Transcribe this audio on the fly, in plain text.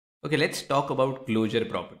Okay, let's talk about closure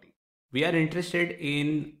property. We are interested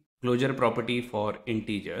in closure property for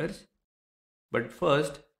integers, but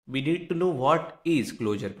first we need to know what is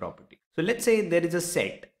closure property. So let's say there is a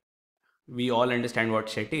set. We all understand what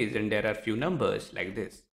set is, and there are few numbers like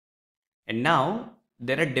this. And now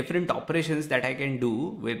there are different operations that I can do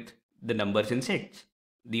with the numbers in sets.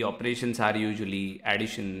 The operations are usually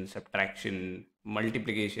addition, subtraction,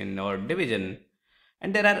 multiplication, or division.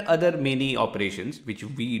 And there are other many operations which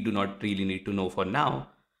we do not really need to know for now.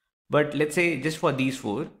 But let's say just for these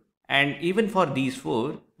four, and even for these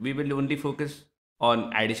four, we will only focus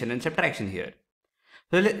on addition and subtraction here.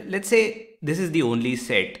 So let's say this is the only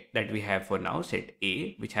set that we have for now, set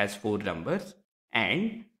A, which has four numbers.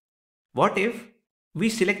 And what if we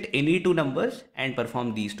select any two numbers and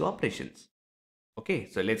perform these two operations? Okay,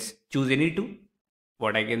 so let's choose any two.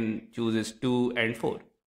 What I can choose is 2 and 4.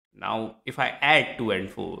 Now, if I add 2 and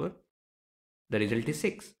 4, the result is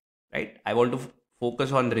 6, right? I want to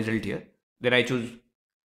focus on the result here. Then I choose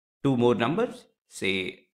two more numbers,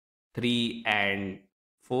 say 3 and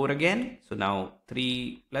 4 again. So now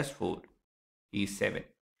 3 plus 4 is 7.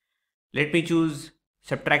 Let me choose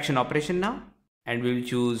subtraction operation now, and we will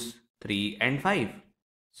choose 3 and 5.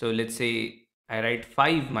 So let's say I write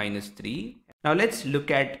 5 minus 3. Now let's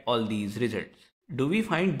look at all these results. Do we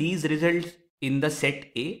find these results in the set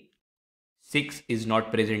A? 6 is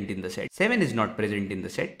not present in the set. 7 is not present in the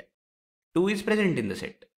set. 2 is present in the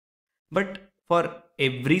set. But for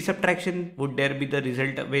every subtraction, would there be the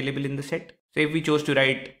result available in the set? So if we chose to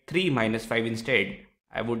write 3 minus 5 instead,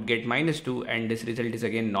 I would get minus 2, and this result is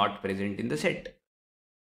again not present in the set.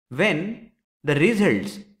 When the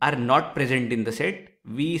results are not present in the set,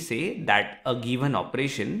 we say that a given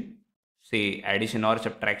operation, say addition or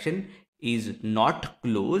subtraction, is not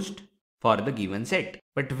closed for the given set.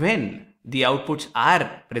 But when the outputs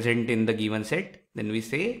are present in the given set, then we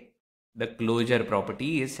say the closure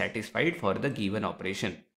property is satisfied for the given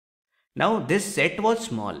operation. Now this set was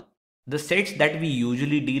small. The sets that we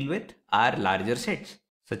usually deal with are larger sets,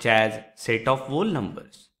 such as set of whole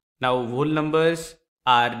numbers. Now whole numbers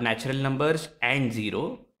are natural numbers and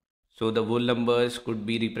 0. So the whole numbers could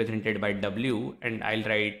be represented by W, and I'll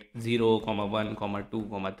write 0, 1,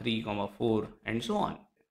 2, 3, 4 and so on.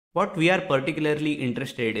 What we are particularly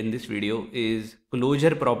interested in this video is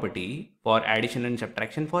closure property for addition and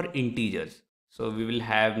subtraction for integers. So we will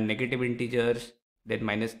have negative integers, then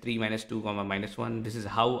minus 3, minus 2, minus 1. This is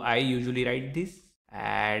how I usually write this,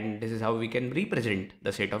 and this is how we can represent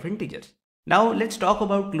the set of integers. Now let's talk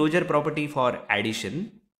about closure property for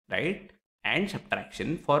addition, right, and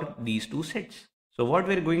subtraction for these two sets. So what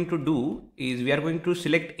we're going to do is we are going to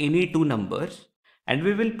select any two numbers, and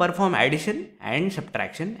we will perform addition and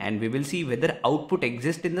subtraction, and we will see whether output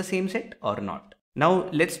exists in the same set or not. Now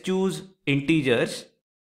let's choose integers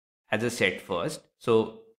as a set first.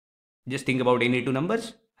 So just think about any two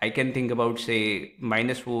numbers. I can think about, say,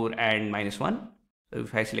 minus 4 and minus 1. So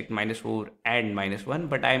if I select minus 4 and minus 1,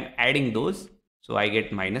 but I am adding those, so I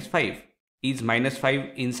get minus 5. Is minus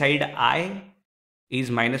 5 inside I? Is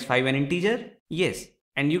minus 5 an integer? Yes.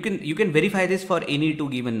 And you can verify this for any two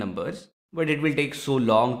given numbers, but it will take so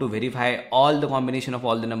long to verify all the combination of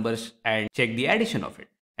all the numbers and check the addition of it.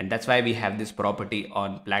 And that's why we have this property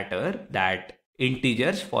on platter that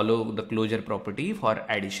integers follow the closure property for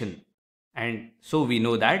addition. And so we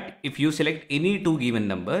know that if you select any two given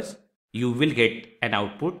numbers, you will get an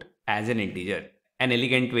output as an integer. An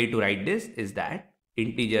elegant way to write this is that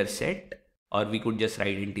integer set, or we could just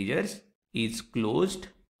write integers, is closed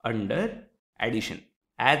under addition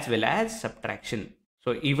as well as subtraction.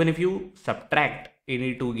 So even if you subtract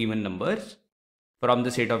any two given numbers from the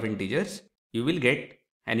set of integers, you will get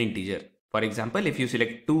an integer. For example, if you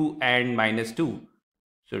select 2 and minus 2,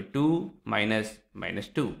 so 2 minus minus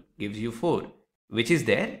 2 gives you 4, which is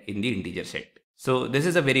there in the integer set. So this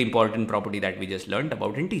is a very important property that we just learned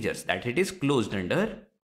about integers, that it is closed under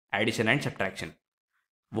addition and subtraction.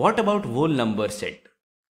 What about whole number set?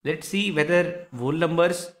 Let's see whether whole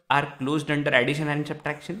numbers are closed under addition and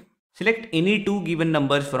subtraction. Select any two given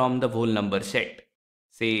numbers from the whole number set,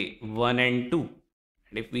 say 1 and 2.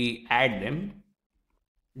 And if we add them,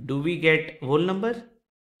 do we get whole numbers?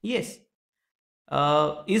 Yes.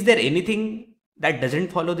 Is there anything that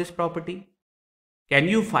doesn't follow this property? Can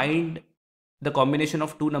you find the combination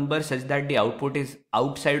of two numbers such that the output is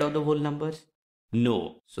outside of the whole numbers?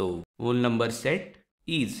 No. So whole number set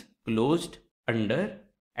is closed under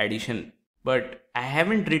addition, but I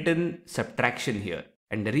haven't written subtraction here.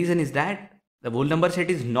 And the reason is that the whole number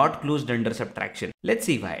set is not closed under subtraction. Let's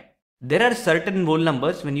see why. There are certain whole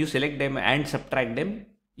numbers, when you select them and subtract them,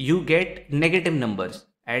 you get negative numbers.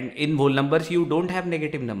 and in whole numbers you don't have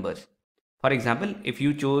negative numbers. For example, if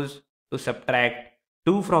you chose to subtract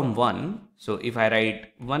 2 from 1, so if I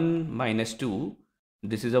write 1 minus 2,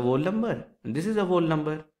 this is a whole number, this is a whole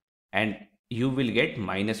number, and you will get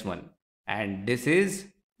minus 1, and this is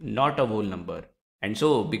not a whole number. And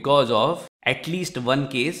so because of at least one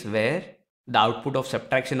case where the output of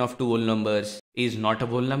subtraction of two whole numbers is not a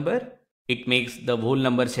whole number, it makes the whole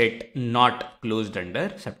number set not closed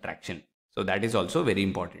under subtraction. So that is also very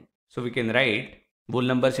important. So we can write whole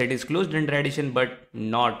number set is closed under addition but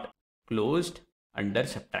not closed under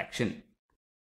subtraction.